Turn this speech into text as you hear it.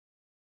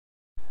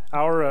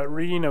Our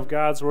reading of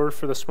God's Word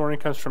for this morning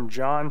comes from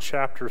John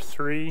chapter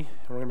 3, and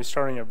we're going to be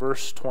starting at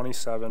verse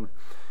 27.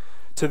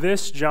 To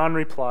this John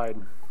replied,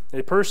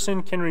 "A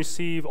person can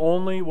receive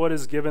only what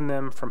is given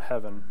them from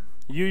heaven.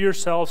 You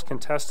yourselves can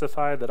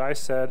testify that I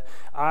said,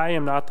 I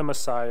am not the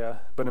Messiah,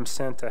 but am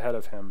sent ahead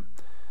of him.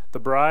 The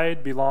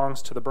bride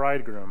belongs to the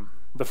bridegroom.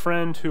 The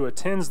friend who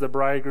attends the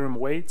bridegroom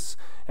waits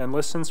and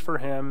listens for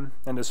him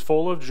and is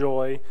full of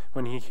joy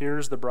when he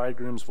hears the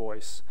bridegroom's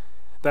voice.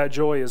 That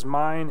joy is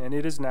mine, and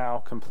it is now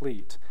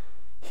complete.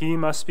 He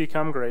must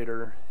become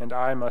greater, and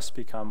I must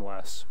become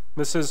less."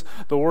 This is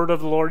the word of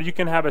the Lord. You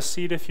can have a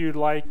seat if you'd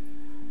like.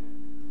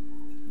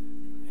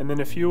 And then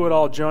if you would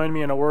all join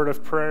me in a word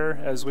of prayer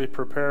as we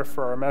prepare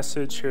for our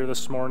message here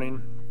this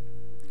morning.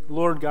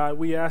 Lord God,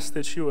 we ask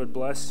that you would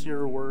bless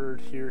your word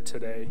here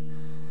today.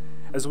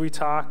 As we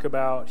talk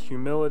about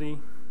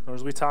humility, or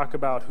as we talk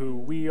about who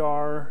we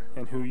are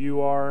and who you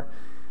are,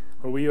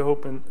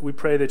 we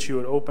pray that you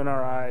would open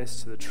our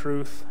eyes to the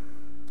truth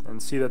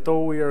and see that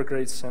though we are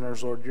great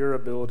sinners, Lord, your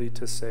ability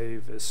to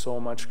save is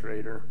so much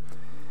greater.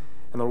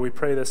 And Lord, we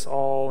pray this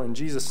all in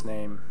Jesus'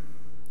 name.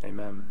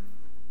 Amen.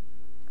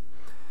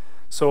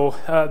 So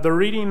the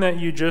reading that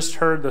you just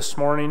heard this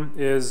morning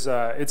is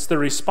it's the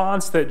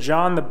response that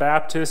John the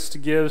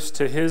Baptist gives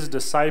to his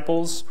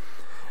disciples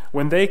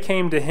when they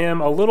came to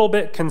him a little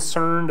bit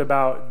concerned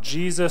about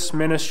Jesus'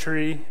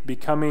 ministry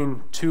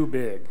becoming too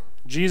big.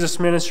 Jesus'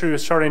 ministry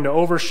was starting to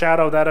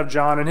overshadow that of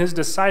John, and his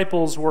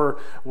disciples were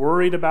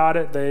worried about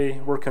it.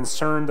 They were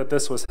concerned that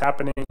this was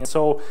happening. And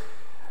so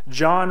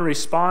John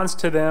responds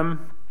to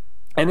them,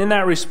 and in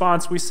that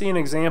response, we see an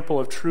example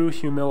of true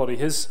humility.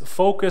 His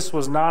focus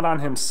was not on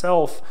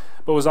himself,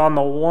 but was on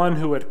the one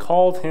who had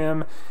called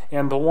him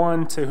and the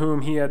one to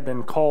whom he had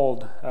been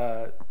called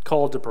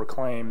to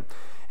proclaim.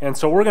 And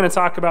so we're going to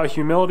talk about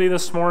humility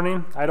this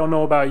morning. I don't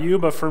know about you,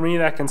 but for me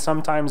that can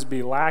sometimes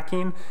be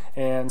lacking.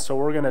 And so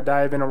we're going to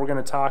dive in and we're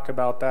going to talk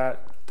about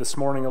that this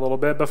morning a little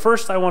bit. But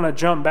first I want to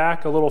jump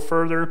back a little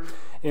further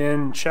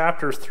in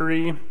chapter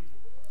 3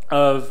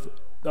 of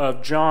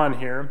John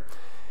here.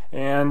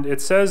 And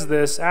it says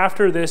this,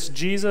 "After this,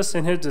 Jesus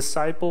and his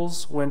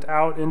disciples went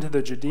out into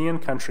the Judean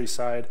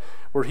countryside,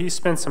 where he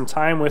spent some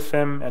time with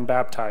them and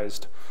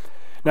baptized.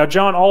 Now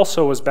John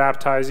also was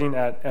baptizing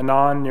at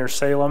Aenon near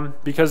Salem,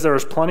 because there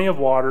was plenty of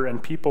water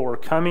and people were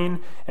coming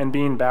and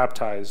being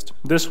baptized.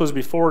 This was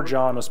before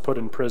John was put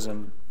in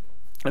prison.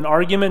 An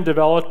argument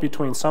developed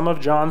between some of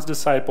John's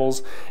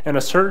disciples and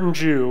a certain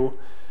Jew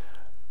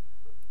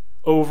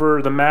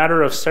over the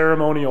matter of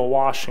ceremonial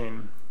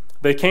washing.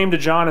 They came to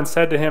John and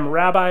said to him,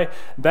 'Rabbi,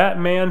 that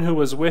man who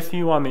was with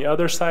you on the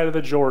other side of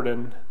the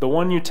Jordan, the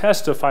one you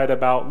testified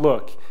about,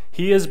 look,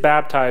 he is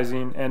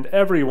baptizing and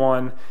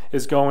everyone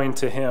is going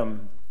to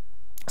him.'"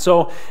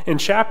 So in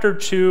chapter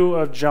 2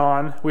 of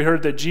John, we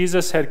heard that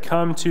Jesus had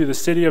come to the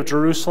city of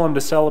Jerusalem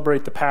to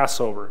celebrate the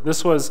Passover.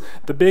 This was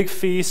the big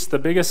feast, the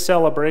biggest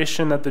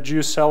celebration that the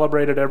Jews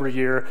celebrated every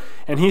year,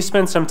 and he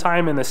spent some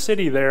time in the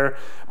city there,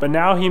 but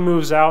now he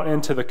moves out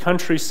into the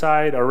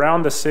countryside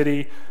around the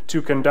city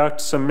to conduct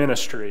some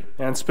ministry.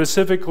 And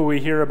specifically, we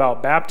hear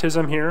about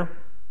baptism here.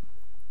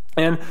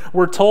 And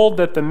we're told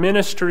that the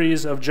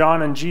ministries of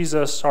John and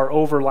Jesus are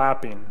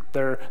overlapping.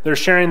 They're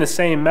sharing the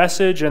same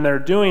message, and they're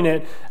doing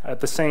it at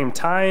the same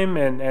time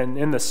and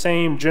in the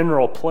same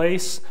general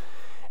place.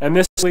 And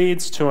this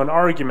leads to an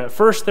argument.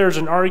 First, there's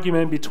an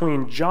argument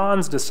between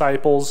John's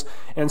disciples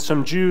and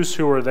some Jews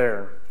who were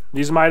there.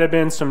 These might have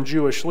been some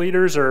Jewish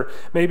leaders or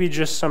maybe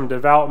just some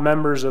devout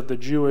members of the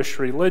Jewish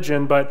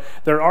religion, but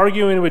they're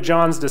arguing with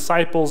John's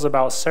disciples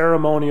about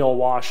ceremonial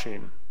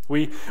washing.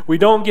 We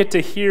don't get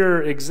to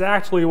hear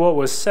exactly what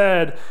was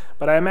said,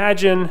 but I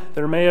imagine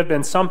there may have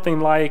been something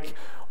like,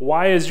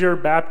 "Why is your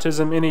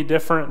baptism any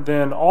different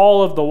than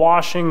all of the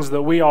washings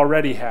that we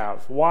already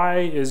have? Why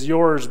is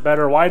yours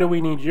better? Why do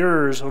we need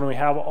yours when we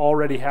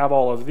already have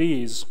all of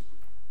these?"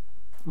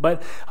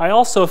 But I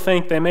also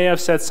think they may have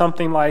said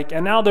something like,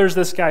 "And now there's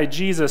this guy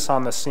Jesus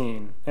on the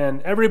scene,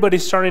 and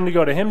everybody's starting to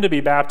go to him to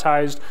be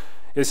baptized.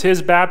 Is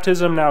his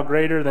baptism now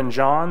greater than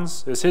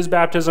John's? Is his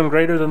baptism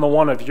greater than the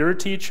one of your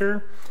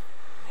teacher?"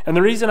 And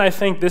the reason I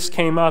think this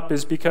came up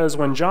is because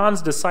when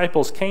John's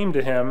disciples came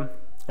to him,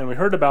 and we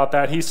heard about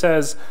that, he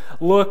says,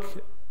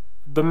 "Look,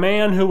 the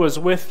man who was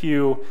with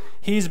you,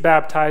 he's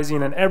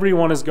baptizing and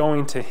everyone is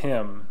going to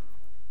him."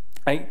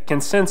 I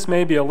can sense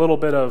maybe a little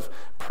bit of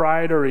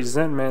pride or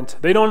resentment.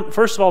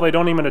 First of all, they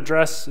don't even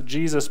address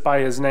Jesus by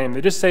his name.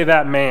 They just say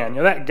that man,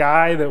 that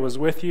guy that was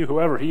with you,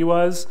 whoever he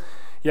was.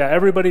 Yeah,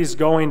 everybody's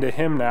going to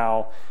him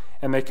now,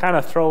 and they kind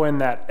of throw in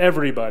that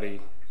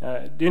everybody.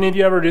 Do any of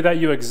you ever do that?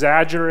 You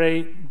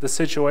exaggerate the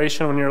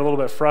situation when you're a little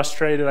bit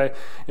frustrated.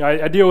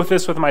 I deal with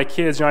this with my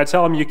kids. I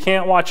tell them, "You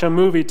can't watch a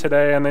movie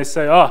today," and they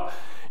say, "Oh,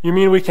 you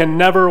mean we can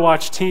never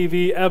watch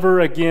TV ever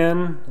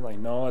again?" I'm like,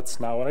 "No, that's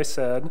not what I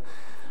said."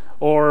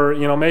 Or,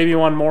 maybe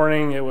one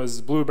morning it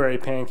was blueberry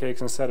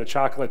pancakes instead of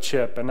chocolate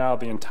chip, and now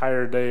the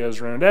entire day is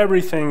ruined.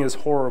 Everything is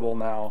horrible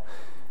now.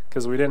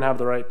 because we didn't have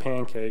the right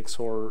pancakes,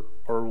 or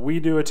we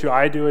do it too,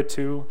 I do it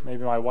too.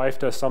 Maybe my wife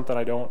does something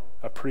I don't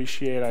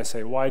appreciate. I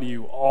say, why do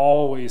you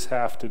always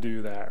have to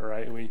do that,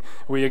 right?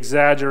 We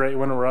exaggerate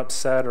when we're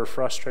upset or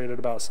frustrated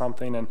about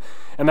something, and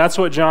that's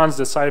what John's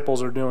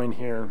disciples are doing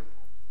here.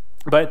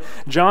 But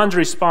John's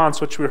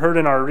response, which we heard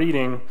in our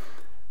reading,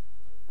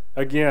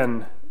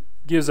 again,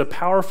 gives a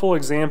powerful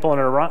example and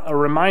a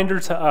reminder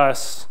to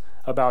us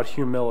about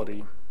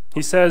humility.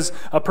 He says,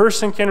 a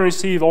person can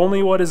receive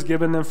only what is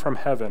given them from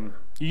heaven.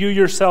 You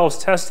yourselves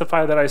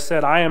testify that I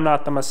said, I am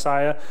not the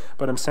Messiah,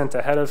 but am sent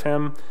ahead of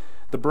him.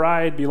 The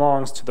bride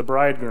belongs to the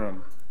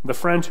bridegroom. The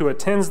friend who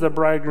attends the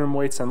bridegroom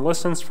waits and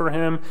listens for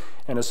him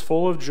and is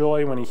full of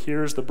joy when he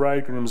hears the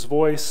bridegroom's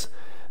voice.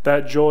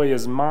 That joy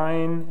is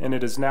mine, and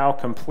it is now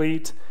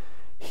complete.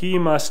 He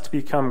must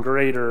become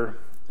greater,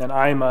 and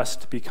I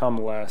must become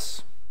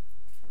less.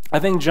 I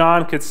think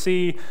John could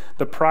see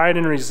the pride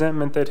and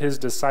resentment that his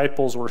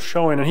disciples were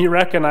showing, and he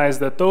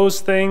recognized that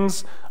those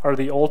things are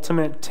the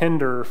ultimate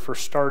tinder for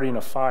starting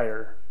a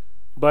fire.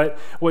 But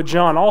what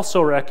John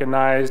also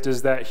recognized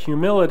is that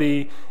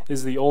humility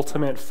is the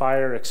ultimate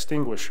fire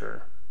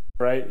extinguisher,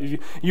 right?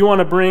 You want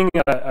to bring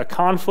a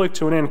conflict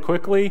to an end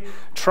quickly,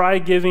 try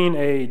giving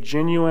a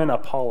genuine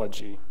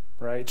apology.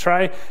 Right?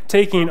 Try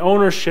taking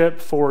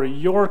ownership for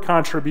your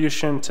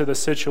contribution to the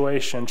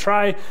situation.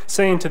 Try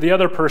saying to the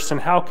other person,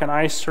 how can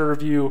I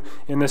serve you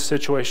in this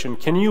situation?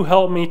 Can you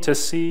help me to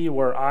see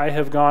where I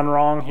have gone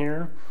wrong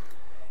here?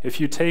 If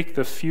you take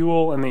the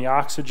fuel and the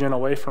oxygen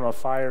away from a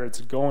fire,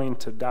 it's going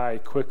to die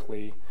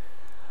quickly.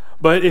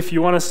 But if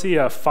you want to see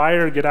a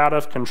fire get out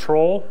of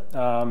control,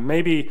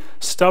 maybe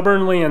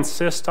stubbornly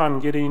insist on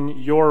getting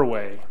your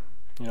way.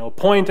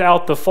 Point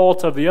out the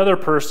fault of the other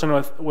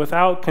person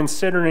without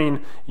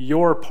considering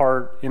your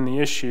part in the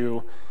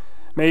issue.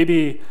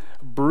 Maybe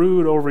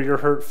brood over your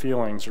hurt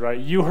feelings, right?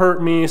 You hurt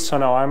me, so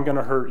now I'm going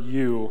to hurt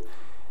you.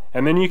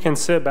 And then you can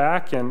sit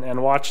back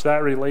and watch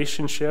that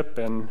relationship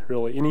and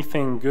really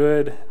anything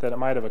good that it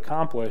might have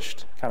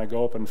accomplished kind of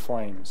go up in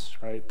flames,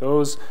 right?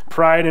 Those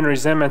pride and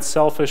resentment,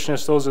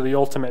 selfishness, those are the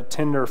ultimate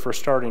tinder for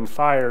starting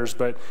fires,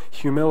 but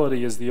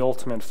humility is the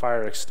ultimate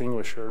fire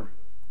extinguisher.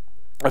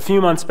 A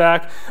few months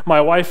back, my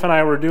wife and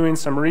I were doing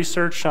some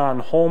research on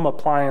home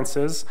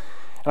appliances.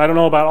 And I don't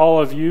know about all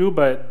of you,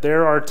 but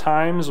there are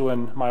times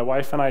when my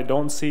wife and I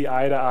don't see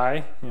eye to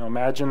eye.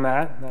 Imagine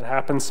that. That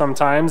happens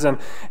sometimes.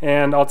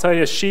 And I'll tell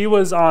you, she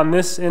was on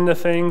this end of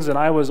things, and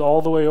I was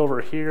all the way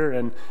over here,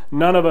 and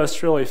none of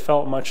us really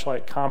felt much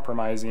like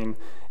compromising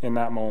in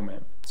that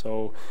moment.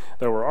 So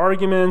there were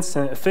arguments,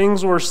 and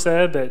things were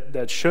said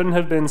that shouldn't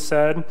have been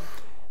said.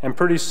 And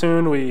pretty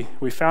soon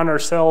we found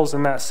ourselves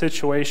in that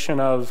situation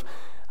of,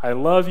 I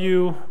love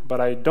you,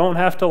 but I don't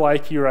have to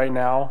like you right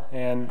now.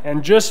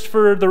 And just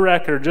for the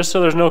record, just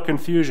so there's no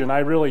confusion,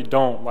 I really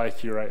don't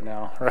like you right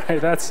now, right?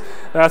 That's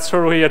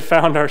where we had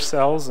found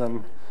ourselves,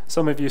 and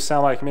some of you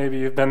sound like maybe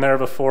you've been there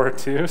before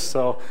too,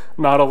 so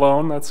not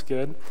alone, that's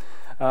good.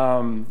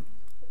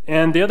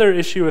 And the other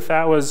issue with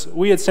that was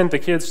we had sent the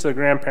kids to the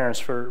grandparents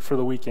for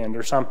the weekend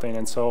or something,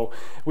 and so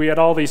we had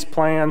all these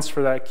plans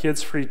for that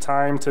kids' free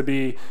time to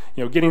be,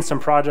 getting some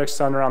projects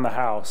done around the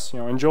house,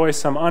 enjoy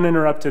some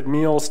uninterrupted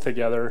meals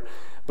together,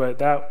 but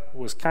that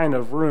was kind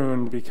of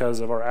ruined because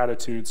of our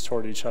attitudes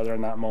toward each other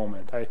in that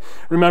moment. I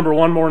remember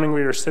one morning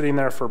we were sitting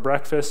there for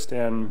breakfast,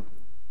 and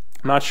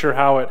I'm not sure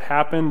how it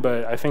happened,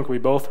 but I think we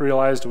both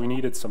realized we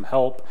needed some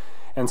help.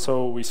 And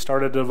so we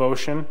started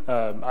devotion.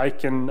 I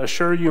can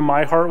assure you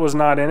my heart was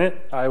not in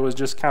it. I was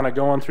just kind of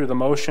going through the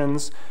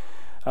motions.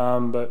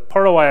 But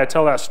part of why I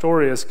tell that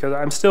story is because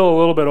I'm still a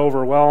little bit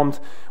overwhelmed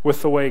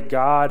with the way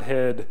God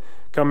had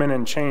come in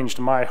and changed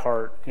my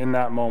heart in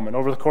that moment.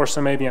 Over the course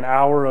of maybe an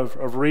hour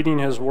of reading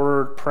His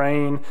Word,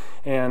 praying,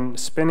 and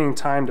spending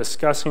time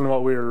discussing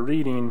what we were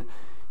reading,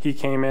 He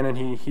came in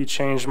and He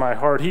changed my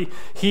heart.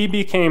 He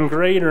became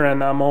greater in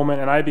that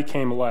moment, and I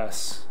became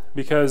less.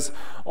 Because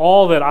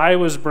all that I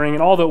was bringing,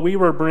 all that we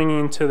were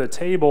bringing to the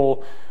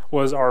table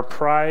was our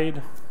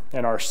pride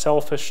and our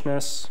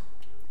selfishness,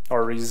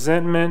 our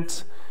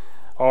resentment,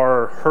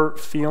 our hurt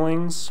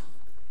feelings.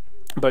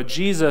 But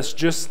Jesus,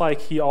 just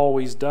like He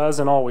always does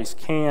and always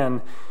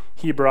can,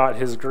 He brought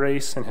His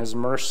grace and His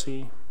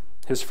mercy,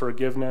 His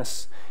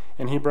forgiveness,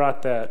 and He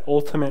brought that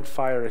ultimate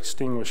fire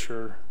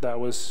extinguisher that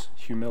was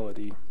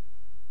humility.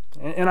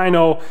 And I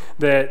know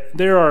that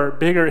there are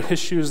bigger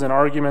issues than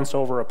arguments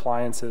over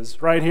appliances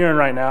right here and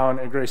right now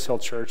at Grace Hill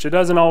Church. It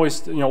doesn't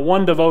always,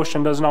 one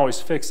devotion doesn't always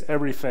fix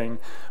everything,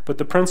 but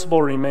the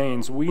principle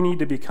remains. We need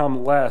to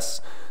become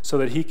less so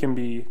that He can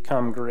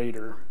become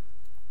greater.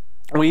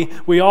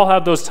 We all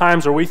have those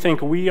times where we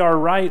think we are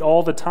right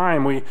all the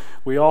time.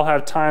 We all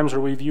have times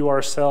where we view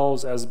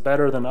ourselves as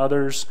better than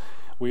others.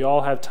 We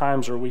all have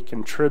times where we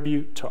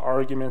contribute to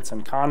arguments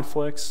and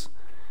conflicts.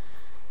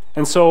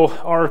 And so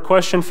our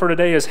question for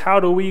today is, how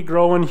do we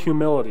grow in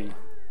humility?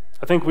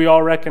 I think we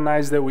all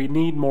recognize that we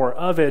need more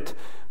of it,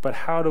 but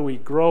how do we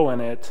grow in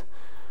it?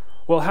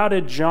 Well, how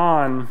did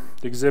John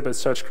exhibit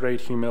such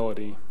great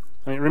humility?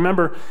 I mean,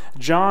 remember,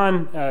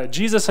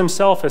 Jesus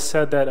himself has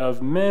said that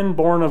of men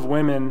born of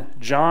women,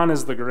 John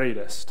is the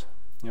greatest.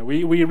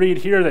 We read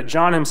here that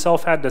John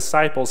himself had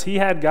disciples. He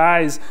had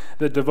guys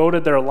that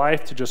devoted their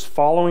life to just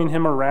following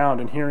him around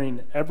and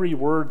hearing every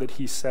word that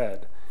he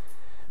said.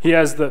 He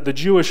has the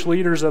Jewish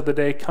leaders of the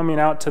day coming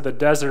out to the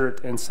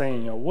desert and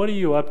saying, what are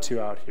you up to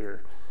out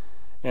here?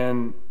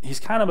 And he's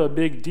kind of a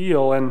big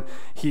deal, and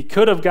he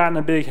could have gotten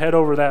a big head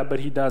over that,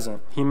 but he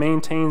doesn't. He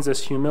maintains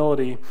this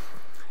humility.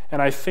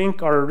 And I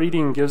think our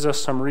reading gives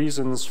us some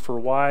reasons for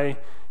why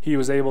he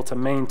was able to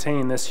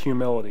maintain this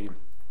humility.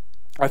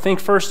 I think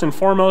first and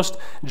foremost,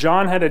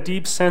 John had a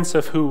deep sense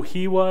of who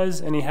he was,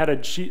 and he had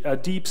a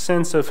deep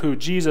sense of who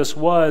Jesus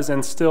was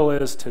and still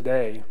is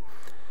today.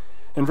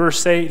 In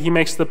verse 8, he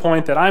makes the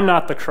point that I'm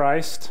not the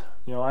Christ.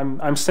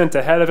 I'm sent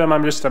ahead of him.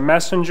 I'm just a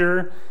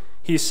messenger.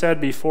 He said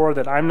before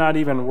that I'm not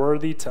even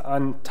worthy to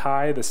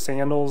untie the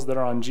sandals that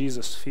are on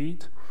Jesus'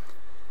 feet.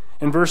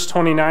 In verse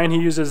 29, he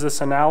uses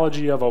this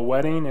analogy of a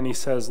wedding, and he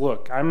says,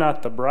 look, I'm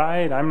not the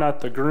bride, I'm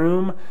not the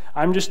groom,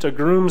 I'm just a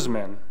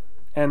groomsman.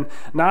 And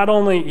not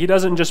only, he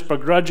doesn't just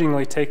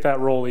begrudgingly take that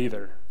role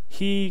either.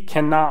 He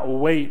cannot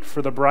wait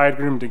for the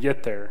bridegroom to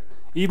get there.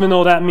 Even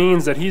though that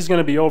means that he's going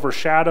to be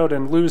overshadowed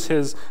and lose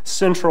his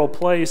central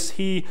place,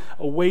 he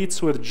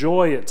awaits with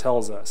joy, it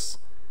tells us.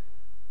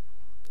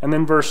 And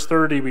then verse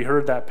 30, we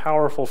heard that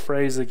powerful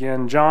phrase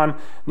again. John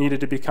needed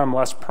to become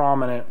less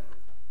prominent,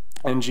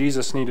 and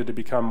Jesus needed to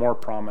become more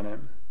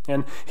prominent.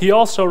 And he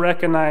also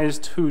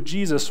recognized who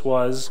Jesus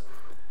was.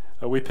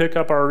 We pick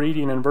up our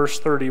reading in verse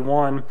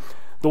 31.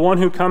 The one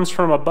who comes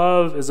from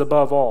above is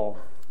above all.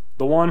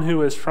 The one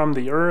who is from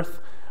the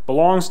earth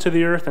belongs to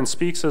the earth and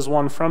speaks as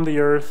one from the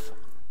earth.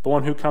 The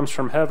one who comes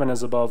from heaven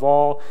is above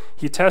all.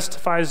 He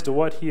testifies to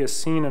what he has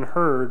seen and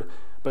heard,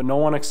 but no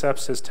one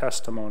accepts his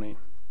testimony.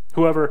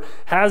 Whoever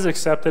has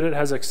accepted it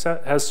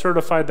has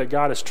certified that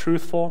God is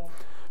truthful.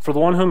 For the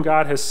one whom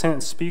God has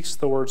sent speaks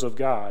the words of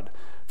God,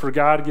 for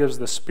God gives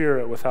the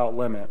Spirit without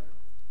limit.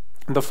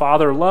 The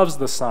Father loves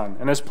the Son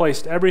and has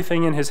placed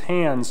everything in his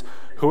hands.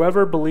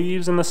 Whoever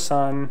believes in the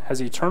Son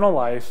has eternal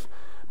life,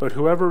 but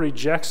whoever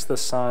rejects the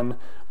Son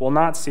will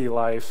not see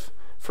life,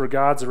 for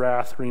God's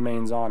wrath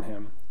remains on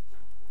him.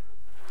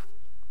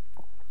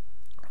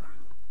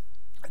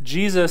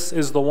 Jesus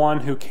is the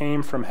one who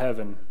came from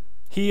heaven.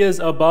 He is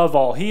above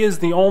all. He is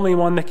the only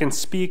one that can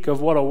speak of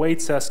what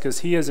awaits us because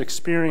he has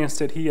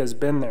experienced it. He has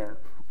been there.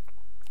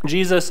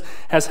 Jesus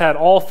has had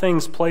all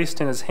things placed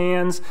in his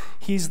hands.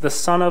 He's the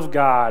Son of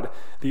God,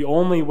 the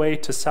only way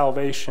to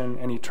salvation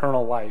and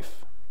eternal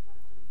life.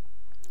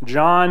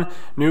 John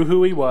knew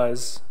who he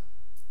was.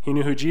 He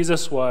knew who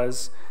Jesus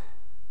was.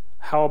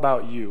 How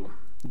about you?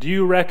 Do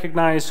you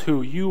recognize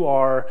who you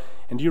are,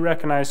 and do you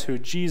recognize who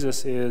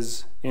Jesus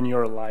is in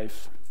your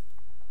life?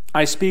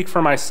 I speak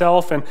for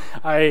myself, and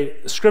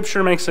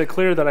Scripture makes it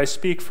clear that I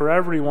speak for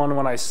everyone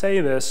when I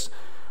say this.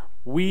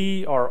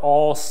 We are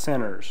all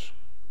sinners.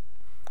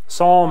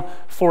 Psalm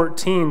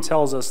 14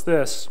 tells us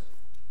this: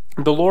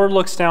 the Lord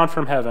looks down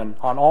from heaven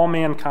on all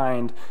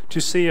mankind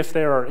to see if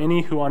there are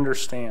any who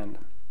understand,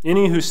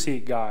 any who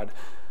seek God.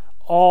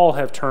 All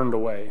have turned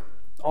away.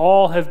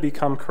 All have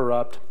become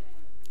corrupt.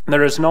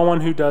 There is no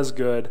one who does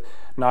good,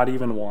 not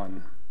even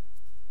one.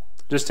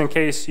 Just in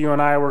case you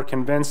and I were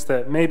convinced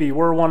that maybe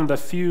we're one of the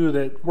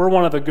few we're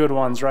one of the good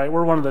ones, right?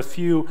 We're one of the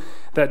few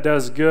that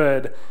does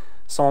good.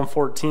 Psalm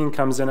 14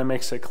 comes in and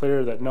makes it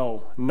clear that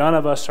no, none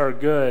of us are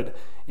good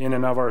in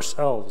and of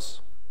ourselves.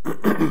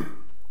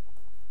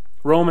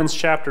 Romans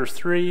chapter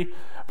 3,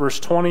 verse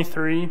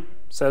 23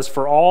 says,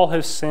 for all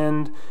have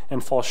sinned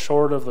and fall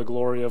short of the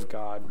glory of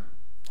God.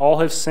 All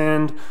have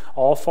sinned,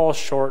 all fall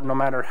short. No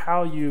matter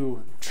how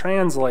you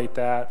translate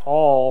that,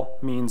 all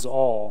means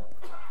all.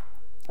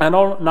 And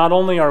not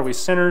only are we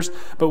sinners,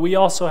 but we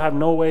also have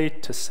no way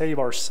to save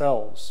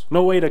ourselves,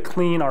 no way to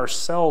clean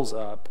ourselves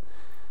up.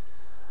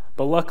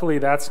 But luckily,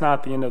 that's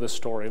not the end of the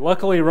story.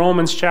 Luckily,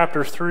 Romans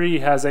chapter 3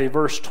 has a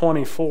verse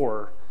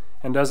 24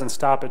 and doesn't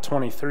stop at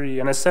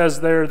 23. And it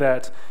says there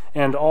that,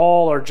 and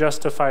all are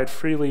justified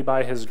freely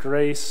by his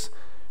grace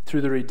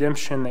through the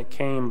redemption that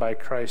came by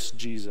Christ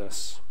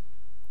Jesus.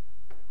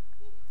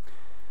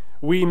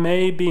 We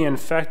may be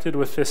infected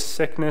with this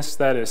sickness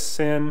that is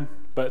sin,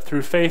 but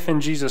through faith in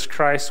Jesus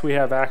Christ, we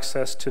have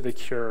access to the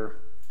cure.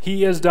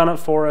 He has done it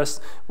for us.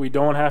 We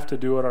don't have to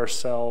do it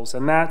ourselves.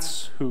 And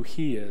that's who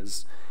he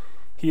is.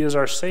 He is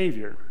our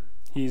Savior.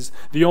 He's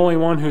the only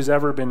one who's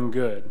ever been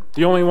good,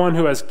 the only one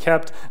who has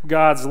kept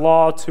God's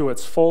law to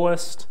its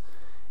fullest.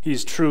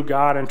 He's true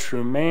God and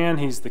true man.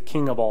 He's the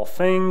King of all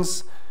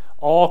things.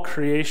 All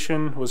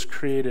creation was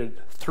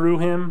created through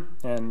him,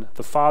 and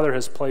the Father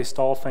has placed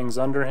all things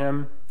under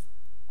him.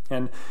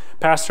 And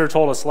Pastor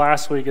told us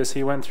last week as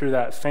he went through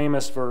that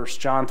famous verse,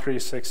 John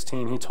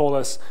 3:16, he told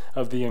us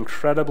of the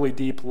incredibly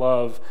deep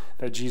love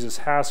that Jesus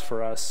has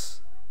for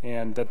us,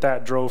 and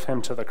that drove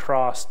him to the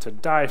cross to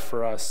die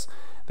for us,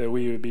 that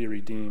we would be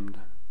redeemed.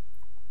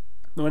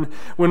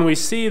 When we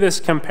see this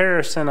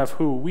comparison of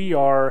who we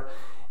are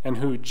and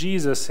who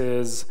Jesus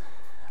is,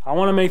 I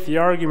want to make the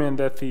argument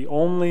that the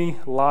only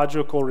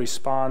logical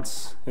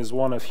response is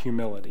one of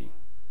humility.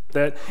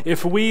 That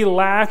if we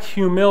lack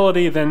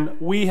humility, then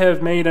we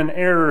have made an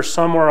error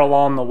somewhere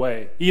along the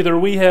way. Either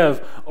we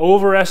have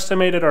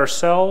overestimated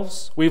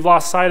ourselves, we've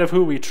lost sight of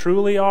who we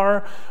truly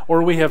are,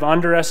 or we have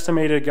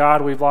underestimated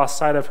God, we've lost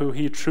sight of who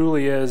He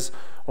truly is,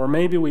 or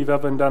maybe we've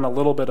even done a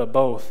little bit of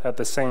both at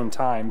the same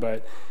time.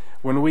 But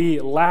when we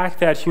lack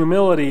that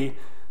humility,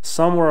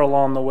 somewhere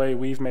along the way,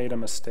 we've made a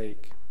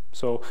mistake.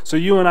 So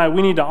you and I,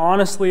 we need to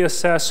honestly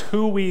assess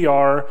who we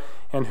are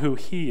and who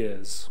He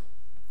is.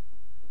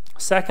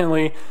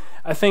 Secondly,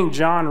 I think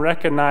John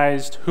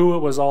recognized who it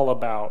was all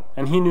about,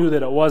 and he knew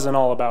that it wasn't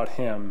all about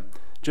him,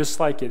 just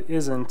like it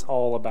isn't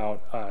all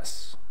about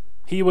us.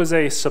 He was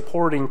a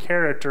supporting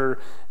character.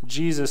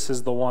 Jesus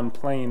is the one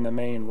playing the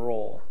main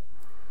role.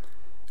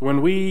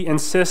 When we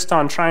insist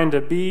on trying to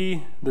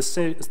be the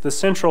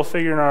central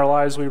figure in our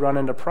lives, we run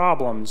into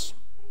problems.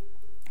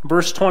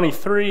 Verse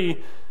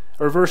 23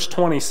 or verse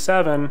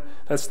 27,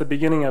 that's the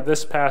beginning of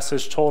this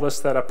passage, told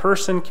us that a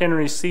person can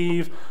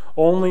receive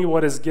only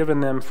what is given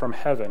them from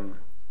heaven.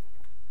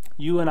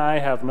 You and I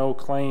have no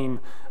claim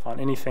on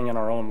anything in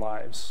our own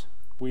lives.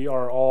 We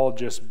are all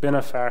just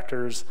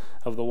benefactors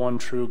of the one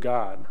true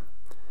God.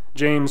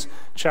 James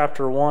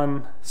chapter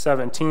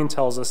 1:17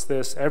 tells us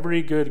this: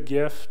 every good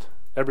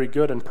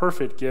and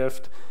perfect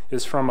gift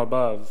is from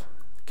above,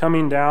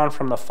 coming down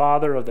from the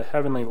Father of the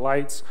heavenly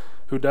lights,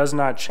 who does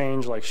not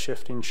change like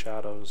shifting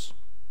shadows.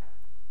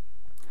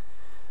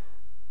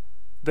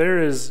 There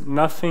is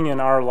nothing in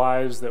our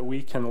lives that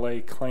we can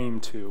lay claim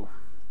to.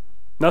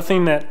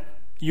 Nothing that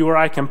you or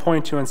I can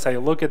point to and say,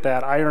 look at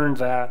that, I earned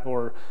that,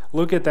 or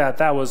look at that,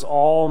 that was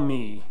all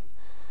me.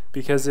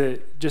 Because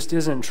it just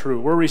isn't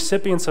true. We're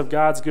recipients of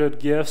God's good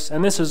gifts,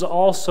 and this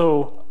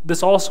also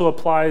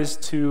applies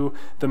to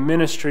the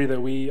ministry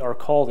that we are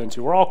called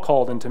into. We're all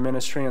called into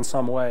ministry in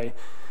some way.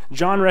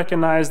 John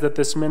recognized that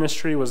this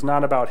ministry was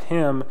not about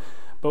him,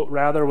 but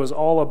rather was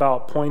all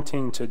about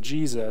pointing to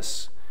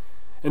Jesus.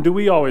 And do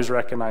we always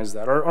recognize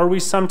that? Or are we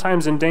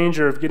sometimes in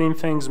danger of getting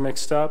things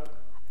mixed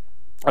up,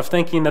 of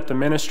thinking that the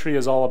ministry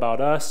is all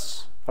about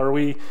us? Are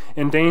we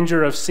in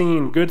danger of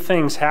seeing good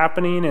things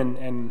happening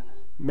and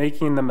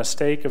making the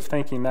mistake of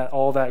thinking that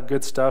all that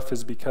good stuff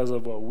is because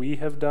of what we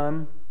have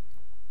done?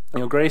 You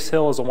know, Grace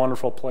Hill is a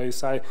wonderful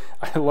place. I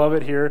love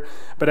it here.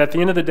 But at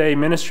the end of the day,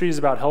 ministry is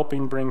about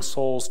helping bring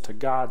souls to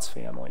God's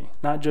family,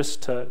 not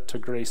just to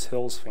Grace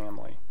Hill's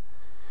family.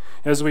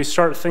 As we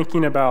start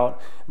thinking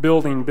about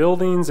building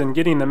buildings and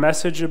getting the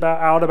message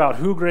out about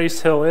who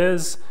Grace Hill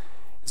is,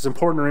 it's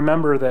important to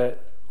remember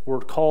that we're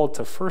called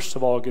to, first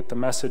of all, get the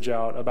message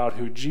out about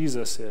who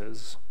Jesus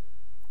is.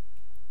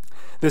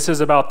 This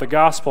is about the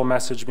gospel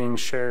message being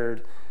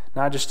shared,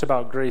 not just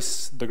about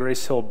the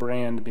Grace Hill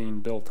brand being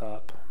built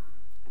up.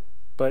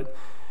 But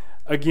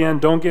again,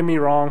 don't get me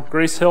wrong,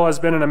 Grace Hill has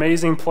been an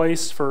amazing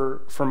place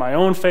for my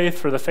own faith,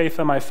 for the faith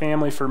of my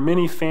family, for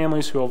many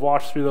families who have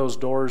walked through those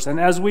doors. And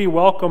as we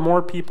welcome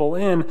more people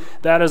in,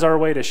 that is our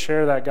way to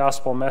share that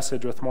gospel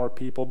message with more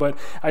people. But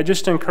I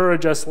just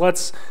encourage us,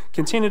 let's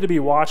continue to be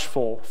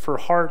watchful for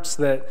hearts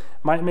that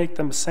might make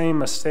the same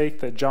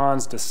mistake that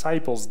John's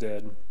disciples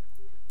did.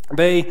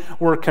 They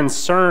were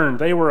concerned,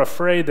 they were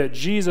afraid that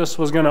Jesus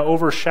was going to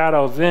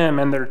overshadow them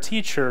and their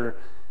teacher,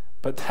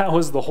 but that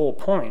was the whole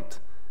point.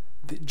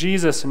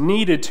 Jesus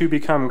needed to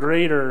become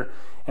greater,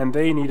 and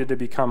they needed to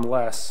become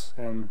less,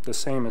 and the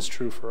same is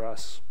true for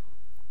us.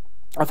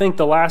 I think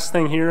the last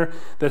thing here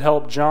that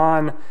helped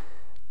John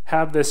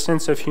have this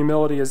sense of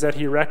humility is that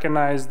he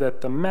recognized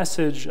that the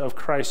message of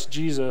Christ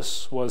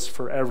Jesus was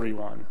for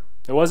everyone.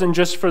 It wasn't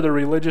just for the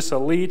religious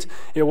elite.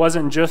 It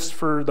wasn't just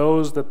for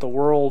those that the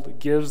world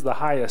gives the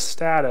highest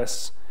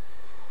status.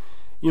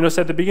 You notice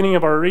at the beginning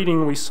of our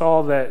reading, we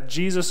saw that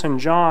Jesus and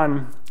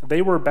John,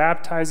 they were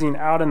baptizing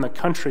out in the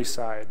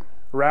countryside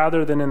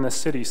rather than in the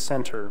city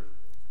center.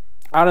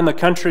 Out in the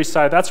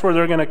countryside, that's where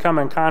they're going to come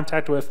in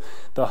contact with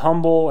the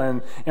humble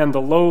and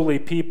the lowly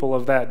people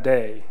of that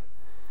day.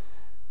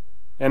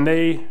 And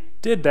they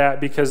did that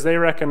because they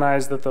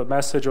recognized that the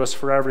message was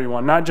for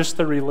everyone, not just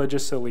the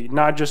religious elite,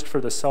 not just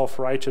for the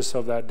self-righteous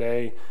of that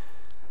day.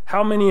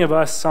 How many of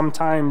us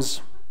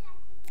sometimes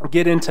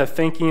get into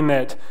thinking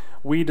that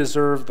we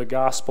deserve the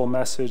gospel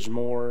message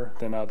more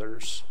than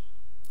others?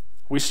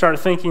 We start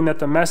thinking that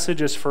the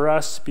message is for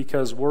us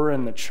because we're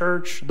in the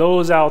church.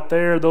 Those out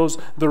there,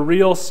 the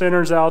real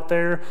sinners out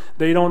there,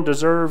 they don't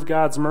deserve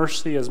God's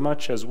mercy as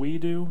much as we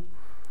do.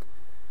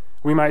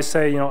 We might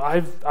say,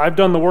 I've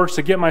done the works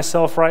to get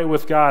myself right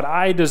with God.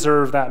 I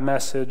deserve that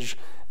message.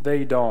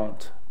 They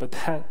don't. But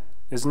that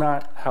is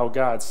not how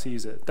God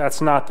sees it.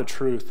 That's not the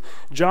truth.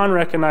 John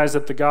recognized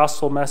that the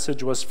gospel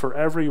message was for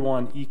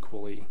everyone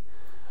equally.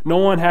 No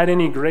one had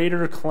any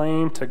greater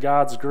claim to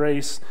God's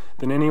grace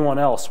than anyone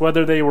else,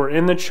 whether they were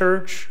in the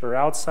church or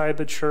outside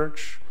the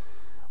church,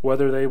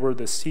 whether they were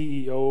the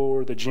CEO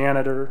or the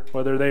janitor,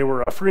 whether they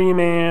were a free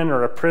man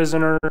or a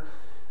prisoner,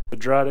 the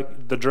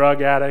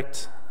drug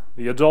addict,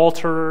 the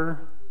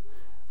adulterer,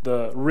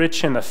 the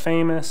rich and the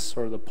famous,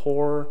 or the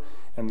poor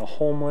and the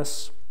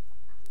homeless.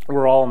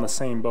 we're all in the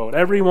same boat.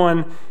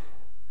 Everyone,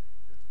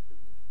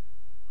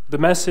 the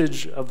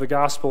message of the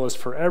gospel is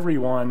for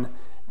everyone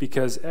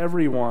because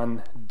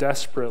everyone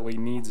desperately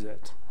needs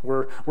it.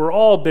 We're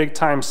all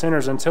big-time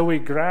sinners. Until we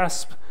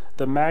grasp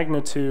the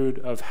magnitude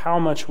of how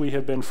much we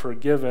have been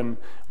forgiven,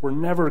 we're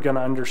never going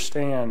to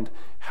understand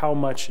how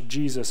much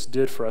Jesus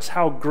did for us,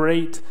 how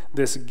great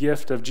this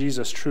gift of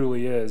Jesus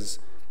truly is,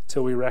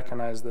 till we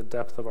recognize the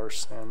depth of our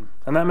sin.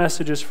 And that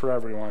message is for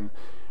everyone,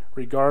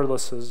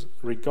 regardless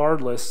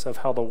of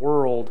how the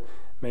world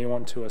may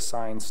want to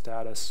assign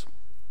status.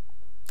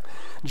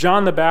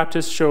 John the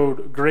Baptist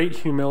showed great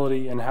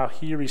humility in how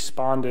he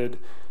responded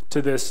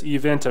to this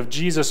event of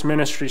Jesus'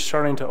 ministry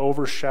starting to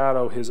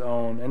overshadow his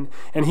own.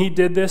 And he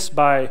did this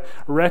by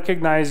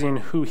recognizing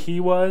who he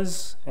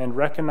was and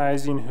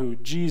recognizing who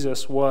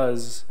Jesus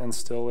was and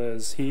still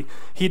is.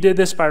 He did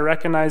this by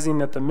recognizing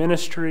that the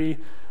ministry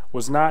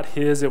was not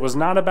his. It was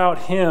not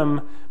about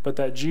him, but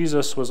that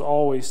Jesus was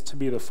always to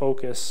be the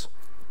focus.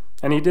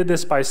 And he did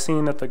this by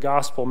seeing that the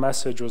gospel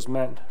message was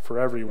meant for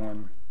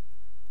everyone.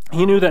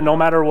 He knew that no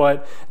matter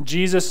what,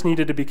 Jesus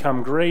needed to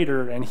become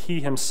greater and he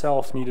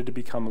himself needed to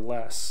become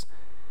less.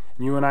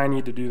 And you and I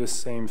need to do the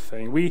same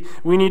thing. We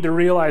need to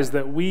realize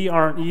that we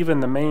aren't even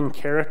the main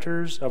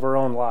characters of our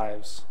own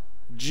lives.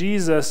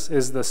 Jesus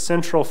is the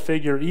central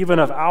figure even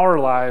of our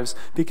lives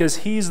because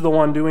he's the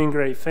one doing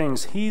great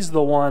things. He's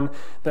the one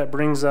that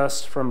brings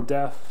us from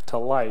death to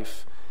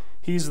life.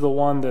 He's the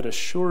one that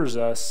assures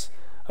us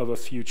of a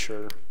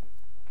future.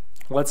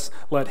 Let's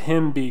let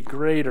him be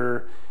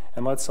greater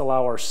and let's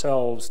allow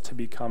ourselves to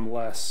become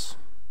less.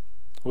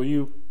 Will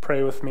you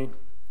pray with me?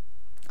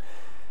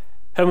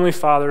 Heavenly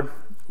Father,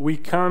 we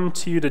come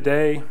to you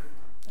today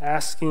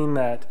asking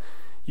that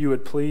you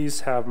would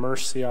please have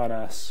mercy on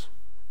us.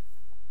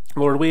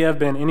 Lord, we have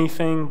been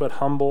anything but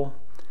humble.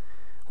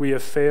 We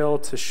have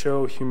failed to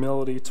show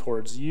humility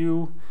towards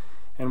you,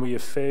 and we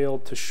have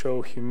failed to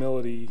show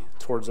humility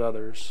towards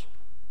others.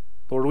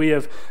 Lord, we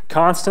have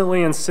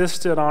constantly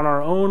insisted on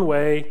our own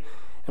way,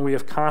 and we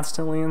have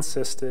constantly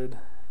insisted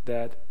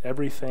that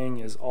everything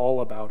is all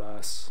about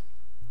us.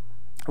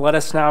 Let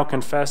us now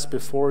confess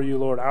before you,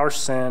 Lord, our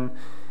sin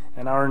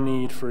and our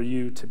need for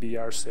you to be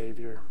our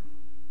Savior.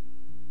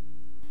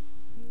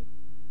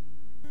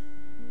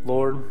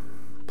 Lord,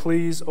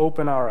 please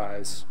open our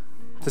eyes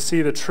to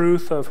see the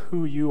truth of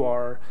who you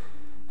are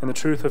and the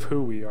truth of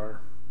who we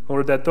are.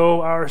 Lord, that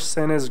though our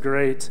sin is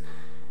great,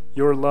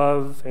 your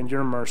love and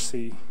your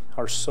mercy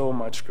are so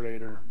much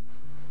greater.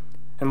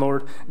 And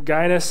Lord,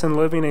 guide us in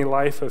living a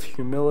life of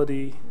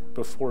humility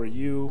before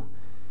you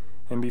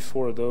and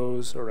before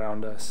those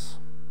around us,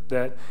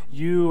 that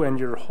you and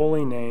your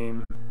holy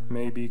name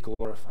may be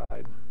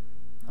glorified.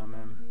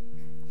 Amen.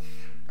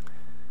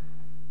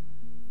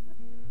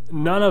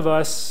 None of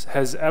us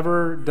has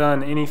ever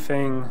done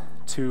anything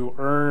to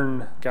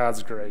earn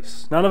God's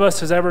grace. None of us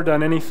has ever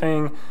done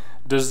anything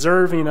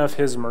deserving of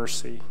his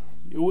mercy.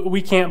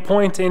 We can't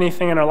point to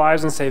anything in our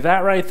lives and say, that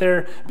right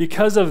there,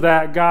 because of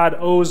that, God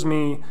owes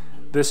me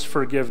this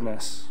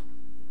forgiveness.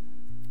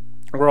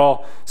 We're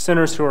all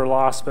sinners who are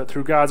lost, but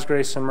through God's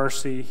grace and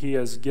mercy, he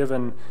has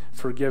given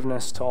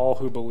forgiveness to all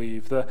who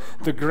believe.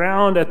 The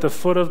ground at the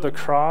foot of the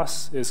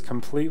cross is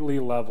completely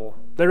level.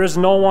 There is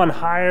no one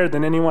higher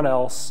than anyone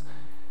else.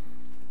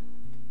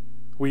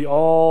 We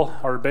all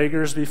are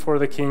beggars before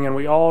the King, and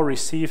we all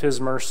receive his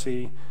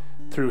mercy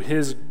through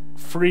his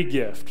free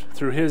gift,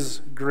 through his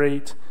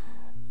great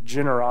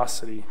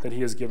generosity that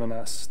he has given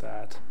us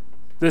that.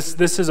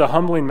 This is a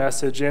humbling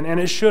message, and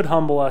it should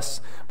humble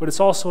us, but it's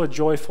also a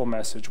joyful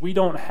message. We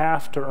don't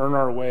have to earn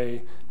our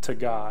way to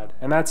God,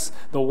 and that's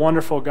the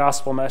wonderful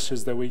gospel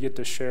message that we get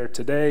to share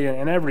today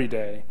and every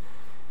day,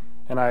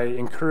 and I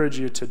encourage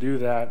you to do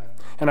that.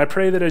 And I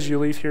pray that as you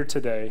leave here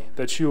today,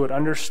 that you would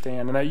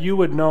understand and that you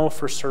would know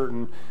for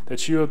certain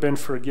that you have been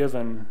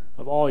forgiven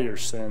of all your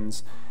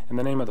sins. In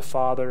the name of the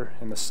Father,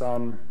 and the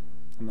Son,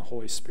 and the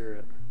Holy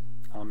Spirit.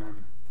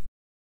 Amen.